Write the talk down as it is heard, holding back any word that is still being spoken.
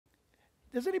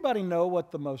Does anybody know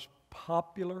what the most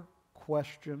popular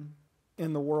question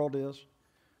in the world is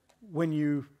when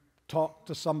you talk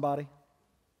to somebody?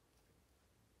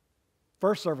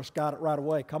 First service got it right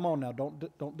away. Come on now,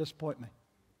 don't disappoint me.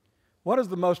 What is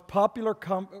the most popular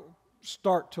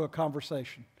start to a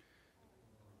conversation?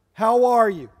 How are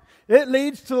you? It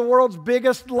leads to the world's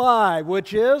biggest lie,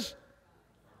 which is,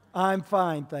 I'm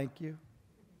fine, thank you.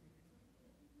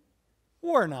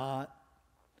 We're not.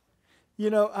 You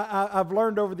know, I've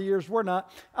learned over the years we're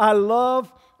not. I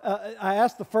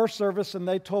asked the first service and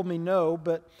they told me no,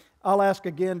 but I'll ask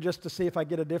again just to see if I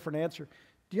get a different answer.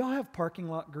 Do y'all have parking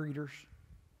lot greeters?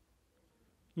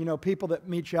 You know, people that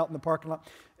meet you out in the parking lot.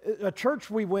 A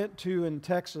church we went to in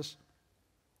Texas,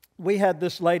 we had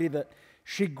this lady that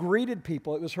she greeted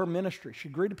people. It was her ministry. She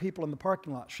greeted people in the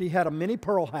parking lot. She had a Minnie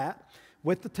Pearl hat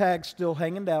with the tag still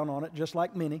hanging down on it, just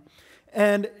like Minnie.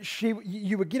 And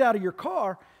you would get out of your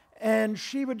car, and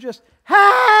she would just,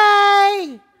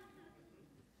 "Hi!"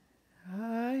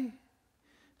 Hi.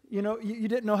 You know, you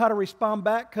didn't know how to respond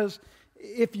back because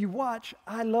if you watch,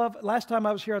 last time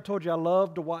I was here I told you I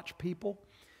love to watch people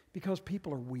because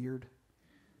people are weird.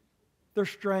 They're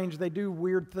strange. They do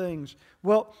weird things.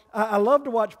 Well, I love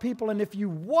to watch people, and if you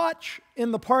watch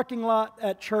in the parking lot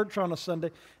at church on a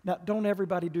Sunday, now don't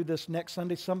everybody do this next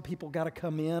Sunday. Some people got to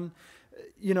come in,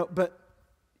 you know, but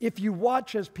if you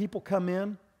watch as people come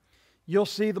in, you'll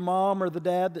see the mom or the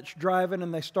dad that's driving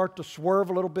and they start to swerve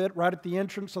a little bit right at the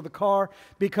entrance of the car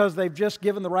because they've just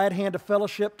given the right hand of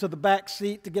fellowship to the back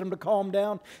seat to get them to calm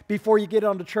down before you get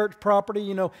onto church property.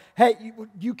 You know, hey,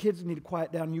 you kids need to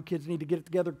quiet down. You kids need to get it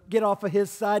together. Get off of his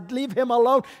side. Leave him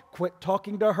alone. Quit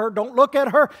talking to her. Don't look at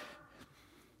her.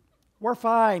 We're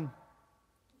fine.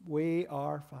 We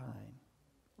are fine.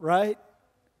 Right?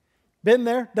 Been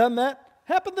there, done that.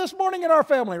 Happened this morning in our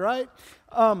family, right?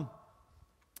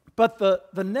 But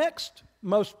the next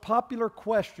most popular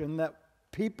question that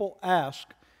people ask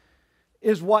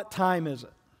is, what time is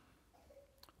it?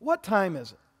 What time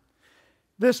is it?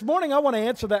 This morning I want to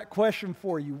answer that question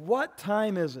for you. What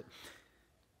time is it?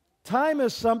 Time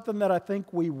is something that I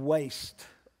think we waste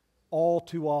all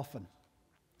too often.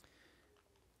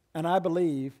 And I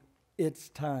believe it's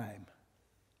time.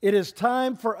 It is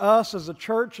time for us as a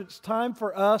church. It's time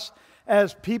for us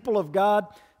as people of God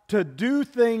to do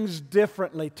things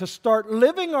differently, to start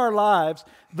living our lives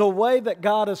the way that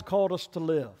God has called us to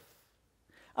live.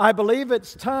 I believe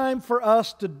it's time for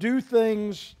us to do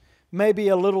things maybe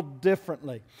a little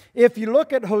differently. If you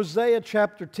look at Hosea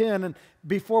chapter 10, and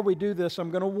before we do this,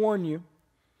 I'm going to warn you,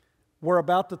 we're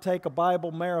about to take a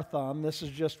Bible marathon. This is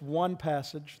just one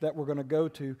passage that we're going to go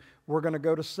to. We're going to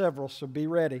go to several, so be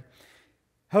ready.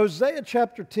 Hosea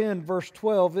chapter 10, verse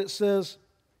 12, it says,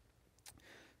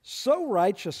 "Sow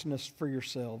righteousness for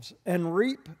yourselves and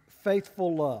reap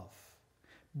faithful love.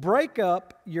 Break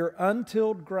up your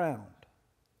untilled ground.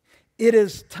 It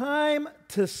is time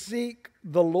to seek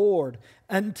the Lord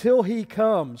until He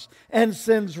comes and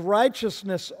sends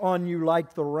righteousness on you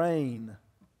like the rain."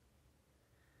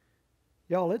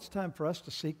 Y'all, it's time for us to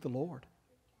seek the Lord.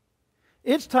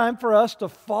 It's time for us to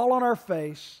fall on our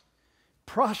face,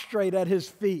 prostrate at His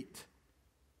feet,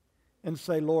 and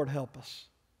say, "Lord, help us."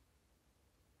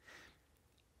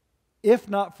 If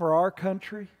not for our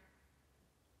country,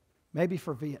 maybe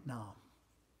for Vietnam,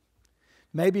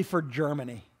 maybe for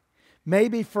Germany,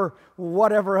 maybe for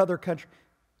whatever other country.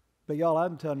 But y'all,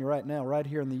 I'm telling you right now, right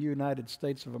here in the United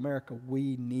States of America,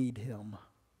 we need Him.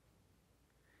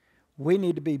 We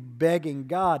need to be begging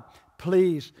God,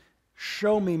 please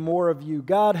show me more of you.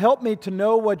 God, help me to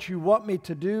know what you want me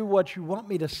to do, what you want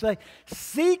me to say.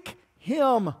 Seek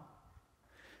Him.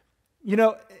 You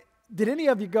know, did any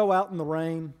of you go out in the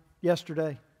rain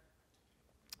yesterday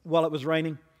while it was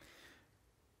raining?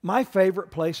 My favorite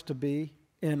place to be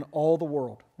in all the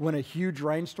world when a huge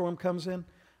rainstorm comes in.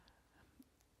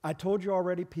 I told you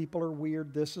already, people are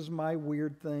weird. This is my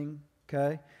weird thing,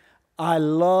 okay? I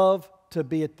love to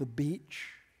be at the beach.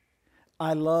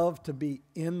 I love to be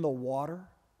in the water.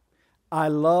 I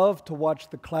love to watch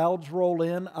the clouds roll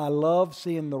in. I love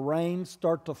seeing the rain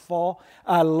start to fall.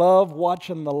 I love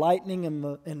watching the lightning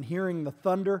and hearing the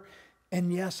thunder.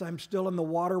 And yes, I'm still in the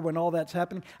water when all that's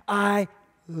happening. I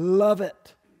love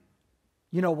it.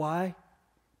 You know why?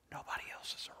 Nobody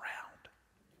else is around.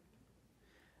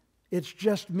 It's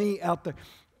just me out there.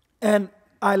 And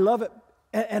I love it.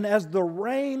 And as the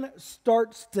rain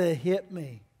starts to hit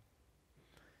me,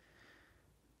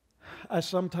 I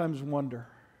sometimes wonder,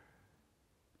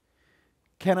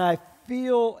 can I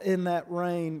feel in that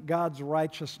rain God's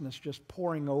righteousness just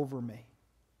pouring over me?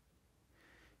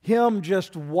 Him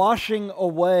just washing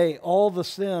away all the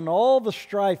sin, all the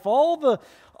strife, all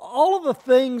all of the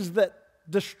things that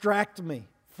distract me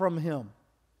from Him.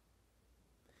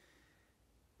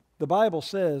 The Bible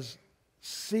says,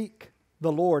 seek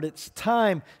the Lord. It's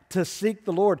time to seek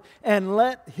the Lord and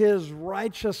let His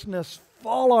righteousness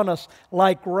fall on us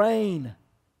like rain.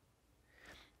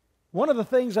 One of the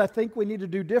things I think we need to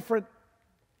do different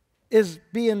is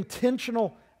be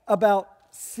intentional about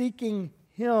seeking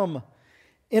Him.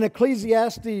 In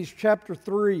Ecclesiastes chapter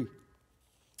 3,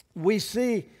 we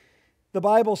see the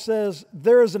Bible says,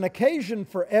 there is an occasion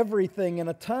for everything and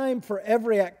a time for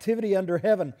every activity under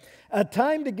heaven, a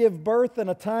time to give birth and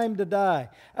a time to die,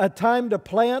 a time to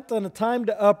plant and a time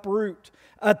to uproot,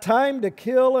 a time to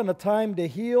kill and a time to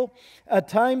heal, a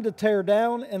time to tear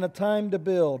down and a time to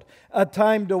build, a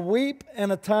time to weep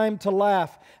and a time to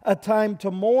laugh, a time to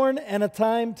mourn and a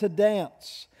time to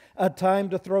dance, a time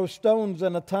to throw stones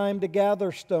and a time to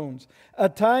gather stones, a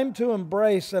time to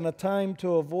embrace and a time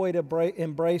to avoid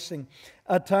embracing,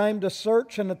 a time to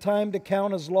search and a time to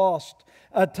count as lost,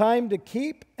 a time to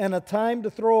keep and a time to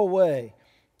throw away,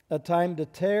 a time to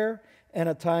tear and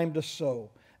a time to sow,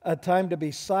 a time to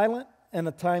be silent and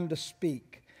a time to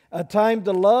speak, a time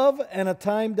to love and a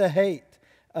time to hate,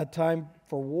 a time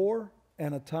for war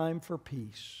and a time for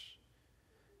peace.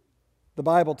 The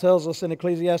Bible tells us in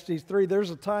Ecclesiastes 3,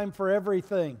 there's a time for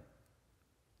everything.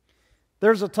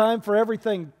 There's a time for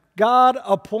everything. God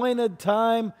appointed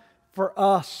time for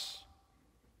us.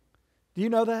 Do you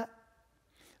know that?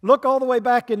 Look all the way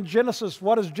back in Genesis.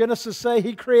 What does Genesis say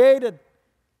He created?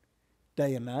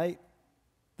 Day and night,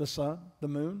 the sun, the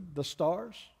moon, the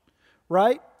stars,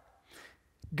 right?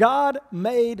 God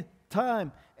made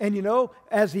time. And you know,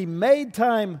 as He made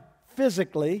time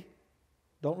physically,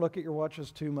 don't look at your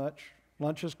watches too much.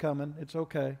 Lunch is coming. It's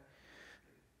okay.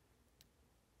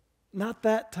 Not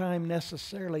that time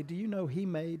necessarily. Do you know He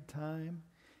made time?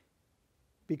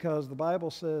 Because the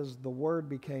Bible says the Word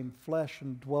became flesh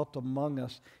and dwelt among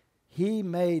us. He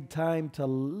made time to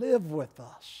live with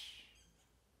us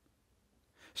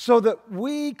so that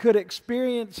we could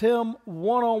experience Him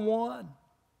one-on-one.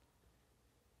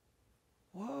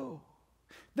 Whoa.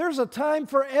 There's a time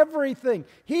for everything.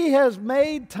 He has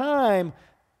made time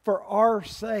for our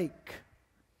sake.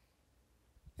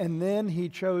 And then He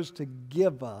chose to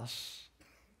give us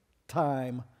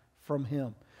time from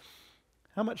Him.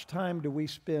 How much time do we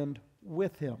spend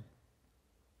with Him?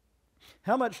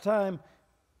 How much time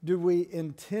do we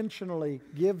intentionally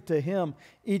give to Him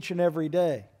each and every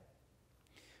day?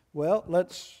 Well,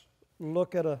 let's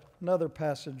look at another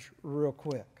passage real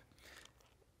quick.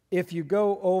 If you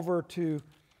go over to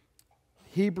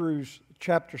Hebrews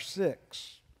chapter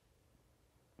 6,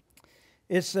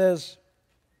 it says,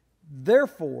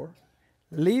 therefore,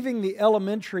 leaving the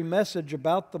elementary message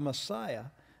about the Messiah,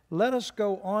 let us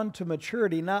go on to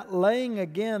maturity, not laying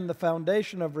again the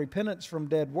foundation of repentance from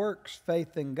dead works,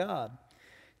 faith in God,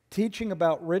 teaching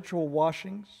about ritual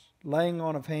washings, laying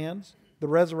on of hands, the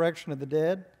resurrection of the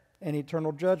dead, and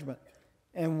eternal judgment.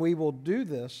 And we will do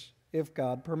this if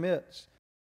God permits.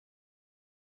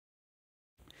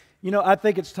 You know, I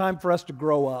think it's time for us to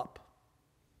grow up.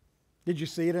 Did you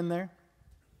see it in there?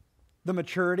 The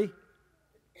maturity.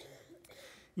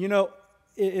 You know,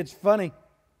 it's funny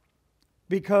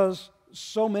because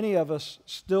so many of us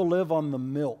still live on the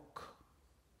milk.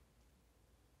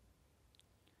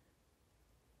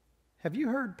 Have you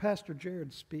heard Pastor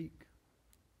Jared speak?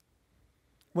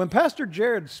 When Pastor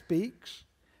Jared speaks,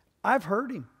 I've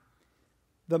heard him.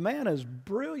 The man is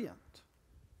brilliant.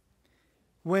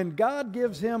 When God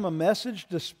gives him a message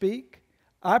to speak,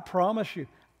 I promise you,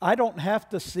 I don't have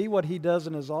to see what he does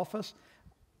in his office.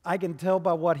 I can tell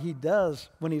by what he does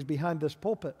when he's behind this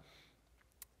pulpit.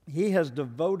 He has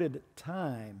devoted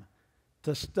time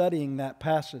to studying that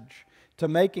passage, to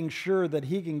making sure that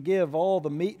he can give all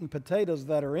the meat and potatoes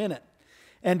that are in it,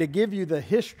 and to give you the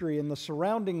history and the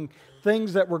surrounding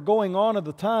things that were going on at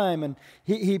the time. And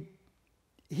he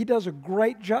does a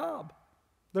great job.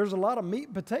 There's a lot of meat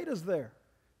and potatoes there.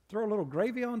 Throw a little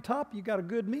gravy on top, you got a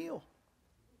good meal.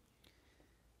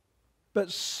 But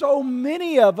so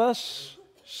many of us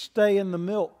stay in the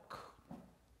milk.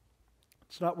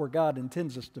 It's not where God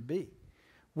intends us to be.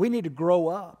 We need to grow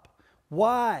up.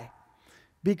 Why?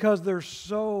 Because there's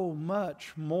so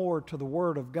much more to the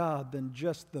Word of God than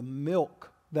just the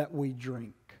milk that we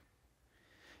drink.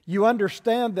 You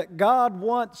understand that God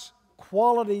wants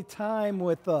quality time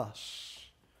with us.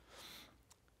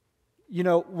 You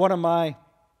know, one of my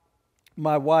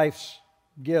wife's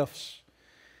gifts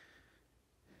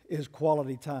is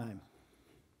quality time.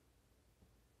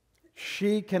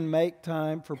 She can make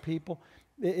time for people.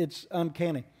 It's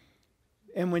uncanny.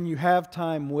 And when you have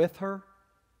time with her,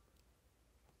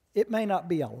 it may not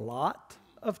be a lot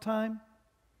of time,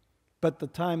 but the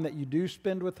time that you do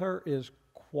spend with her is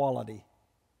quality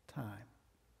time.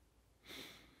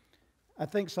 I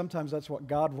think sometimes that's what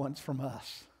God wants from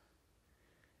us.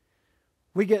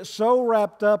 We get so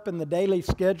wrapped up in the daily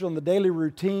schedule and the daily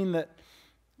routine that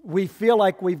we feel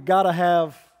like we've got to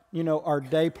have, our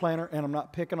day planner, and I'm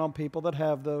not picking on people that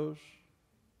have those.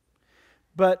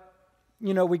 But,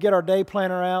 we get our day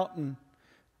planner out and,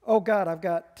 oh God, I've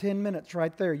got 10 minutes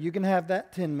right there. You can have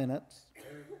that 10 minutes.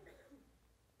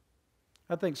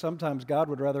 I think sometimes God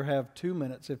would rather have 2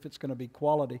 minutes if it's going to be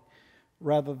quality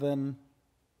rather than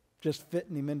just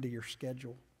fitting Him into your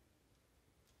schedule.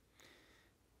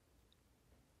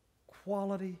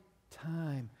 Quality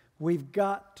time. We've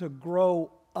got to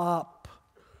grow up.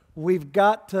 We've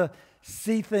got to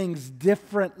see things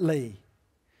differently.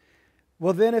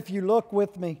 Well, then if you look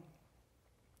with me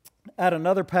at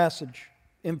another passage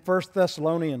in 1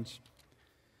 Thessalonians.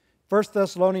 1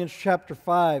 Thessalonians chapter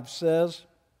 5 says,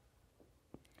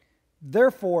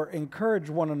 "Therefore encourage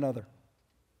one another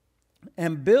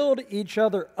and build each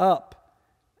other up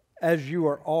as you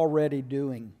are already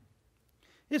doing."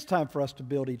 It's time for us to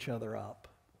build each other up.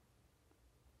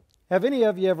 Have any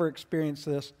of you ever experienced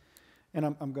this? And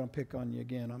I'm going to pick on you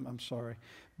again. I'm sorry.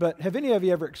 But have any of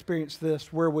you ever experienced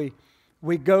this where we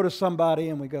go to somebody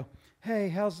and we go, "Hey,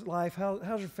 how's life?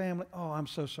 How's your family? Oh, I'm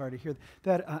so sorry to hear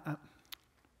that.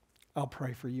 I'll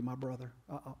pray for you, my brother.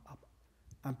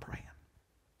 I'm praying.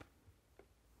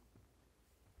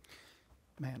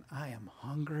 Man, I am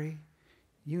hungry.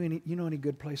 You know any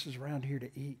good places around here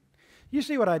to eat?" You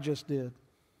see what I just did?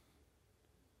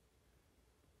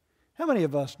 How many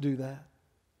of us do that?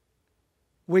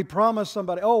 We promise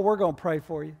somebody, "Oh, we're going to pray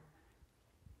for you."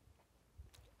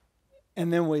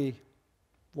 And then we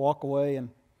walk away and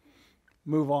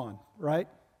move on, right?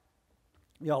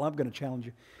 Y'all, I'm going to challenge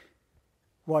you.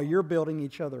 While you're building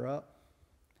each other up,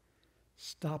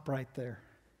 stop right there.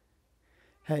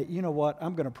 Hey, you know what?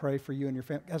 I'm going to pray for you and your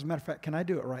family. As a matter of fact, can I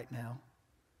do it right now?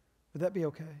 Would that be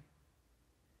okay?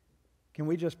 Can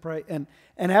we just pray? And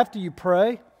after you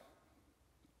pray,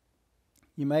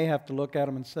 you may have to look at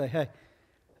them and say, "Hey,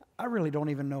 I really don't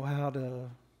even know how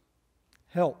to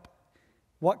help.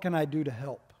 What can I do to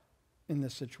help in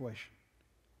this situation?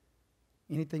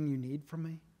 Anything you need from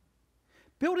me?"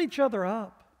 Build each other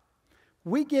up.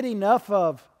 We get enough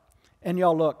of, and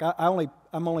y'all look,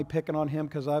 I'm only picking on him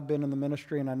because I've been in the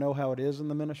ministry and I know how it is in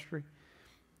the ministry.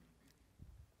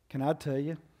 Can I tell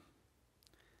you,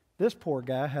 this poor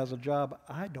guy has a job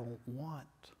I don't want.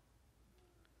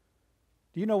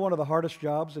 Do you know one of the hardest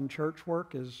jobs in church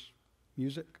work is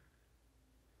music?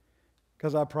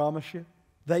 Because I promise you,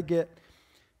 the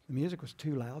music was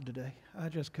too loud today. I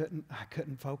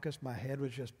couldn't focus. My head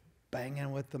was just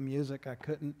banging with the music. I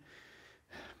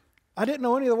didn't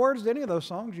know any of the words to any of those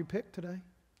songs you picked today.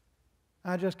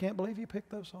 I just can't believe you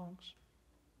picked those songs.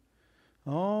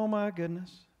 Oh my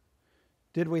goodness.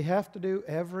 Did we have to do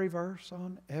every verse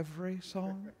on every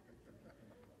song?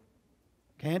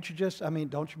 Can't you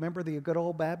don't you remember the good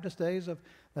old Baptist days of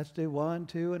let's do 1,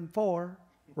 2, and 4.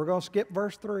 We're going to skip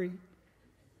verse 3.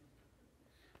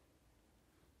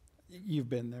 You've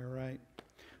been there, right?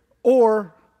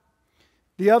 Or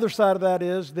the other side of that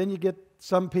is then you get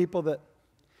some people that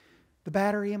the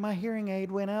battery in my hearing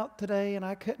aid went out today and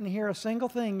I couldn't hear a single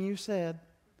thing you said.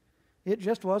 It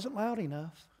just wasn't loud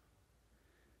enough.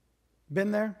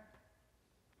 Been there?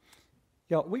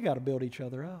 Y'all, we got to build each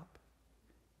other up.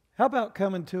 How about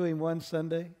coming to Him one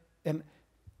Sunday, and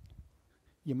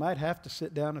you might have to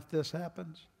sit down if this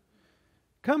happens.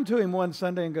 Come to Him one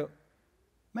Sunday and go,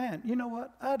 "Man, you know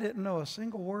what? I didn't know a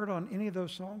single word on any of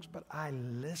those songs, but I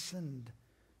listened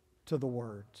to the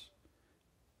words.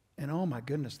 And oh my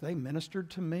goodness, they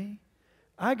ministered to me.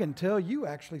 I can tell you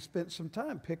actually spent some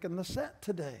time picking the set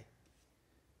today.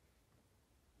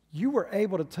 You were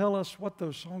able to tell us what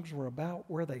those songs were about,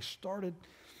 where they started."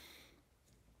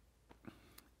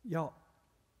 Y'all,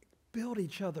 build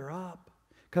each other up.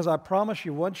 Because I promise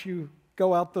you, once you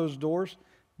go out those doors,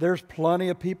 there's plenty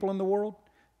of people in the world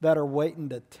that are waiting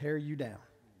to tear you down.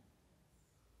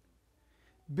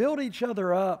 Build each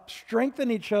other up. Strengthen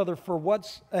each other for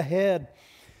what's ahead.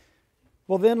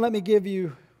 Well, then let me give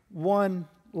you one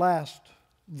last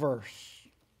verse.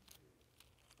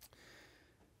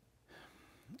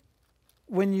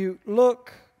 When you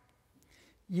look,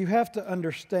 you have to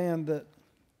understand that,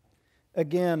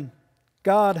 again,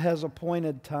 God has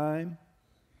appointed time.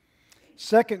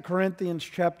 2 Corinthians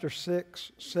chapter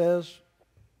 6 says,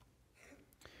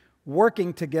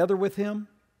 "Working together with Him,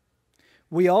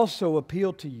 we also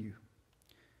appeal to you.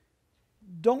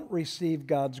 Don't receive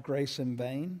God's grace in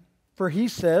vain. For he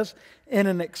says, in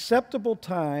an acceptable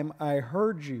time I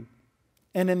heard you,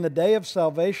 and in the day of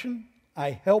salvation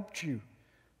I helped you.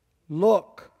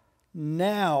 Look,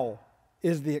 now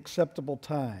is the acceptable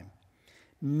time.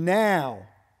 Now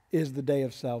is the day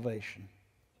of salvation.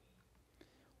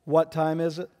 What time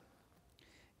is it?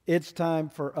 It's time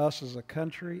for us as a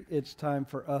country. It's time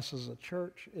for us as a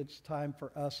church. It's time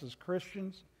for us as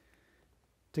Christians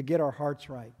to get our hearts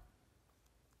right.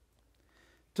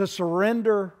 To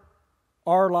surrender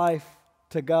our life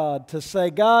to God. To say,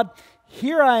 God,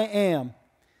 here I am.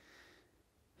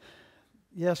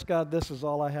 Yes, God, this is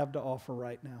all I have to offer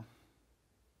right now.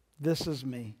 This is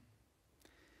me.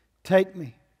 Take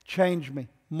me, change me,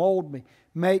 mold me,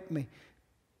 make me.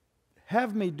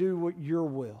 Have me do what your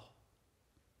will.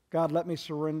 God, let me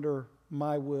surrender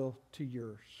my will to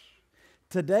yours.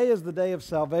 Today is the day of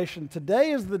salvation. Today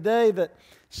is the day that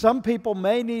some people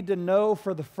may need to know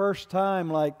for the first time,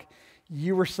 like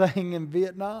you were saying in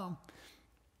Vietnam.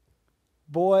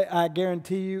 Boy, I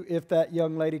guarantee you, if that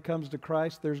young lady comes to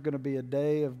Christ, there's going to be a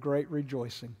day of great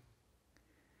rejoicing.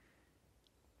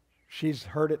 She's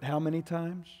heard it how many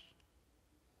times?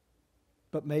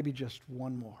 But maybe just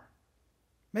one more.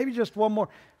 Maybe just one more.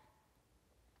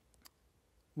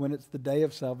 When it's the day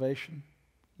of salvation,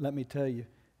 let me tell you,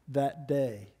 that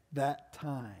day, that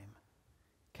time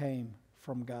came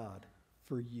from God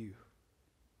for you.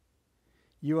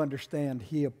 You understand,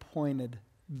 He appointed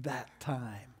that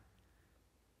time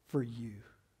for you.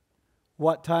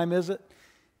 What time is it?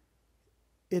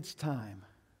 It's time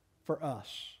for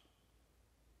us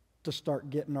to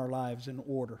start getting our lives in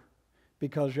order.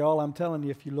 Because, y'all, I'm telling you,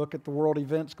 if you look at the world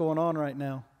events going on right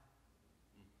now,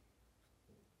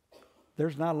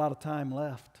 there's not a lot of time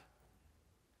left.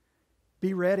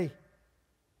 Be ready.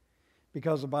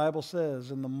 Because the Bible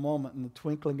says in the moment, in the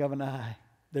twinkling of an eye,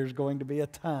 there's going to be a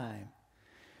time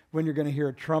when you're going to hear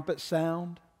a trumpet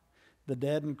sound. The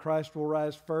dead in Christ will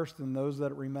rise first, and those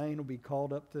that remain will be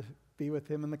called up to be with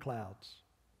Him in the clouds.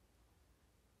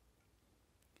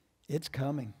 It's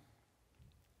coming.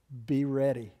 Be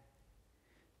ready.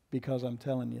 Because I'm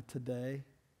telling you, today,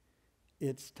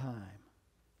 it's time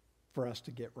for us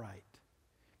to get right.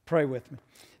 Pray with me.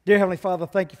 Dear Heavenly Father,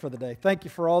 thank you for the day. Thank you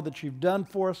for all that you've done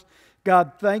for us.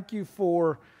 God, thank you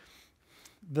for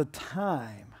the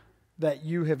time that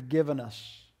you have given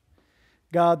us.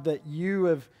 God, that you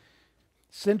have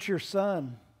sent your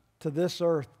Son to this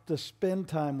earth to spend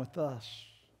time with us,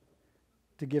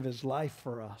 to give His life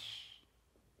for us.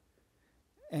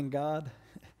 And God,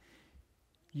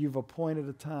 you've appointed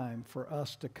a time for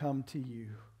us to come to you.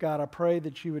 God, I pray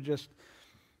that you would just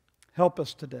help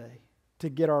us today to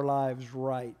get our lives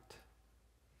right,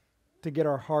 to get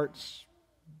our hearts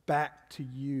back to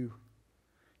you,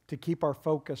 to keep our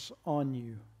focus on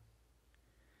you.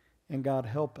 And God,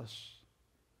 help us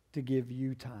to give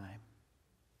you time.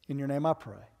 In your name I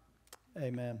pray.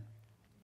 Amen.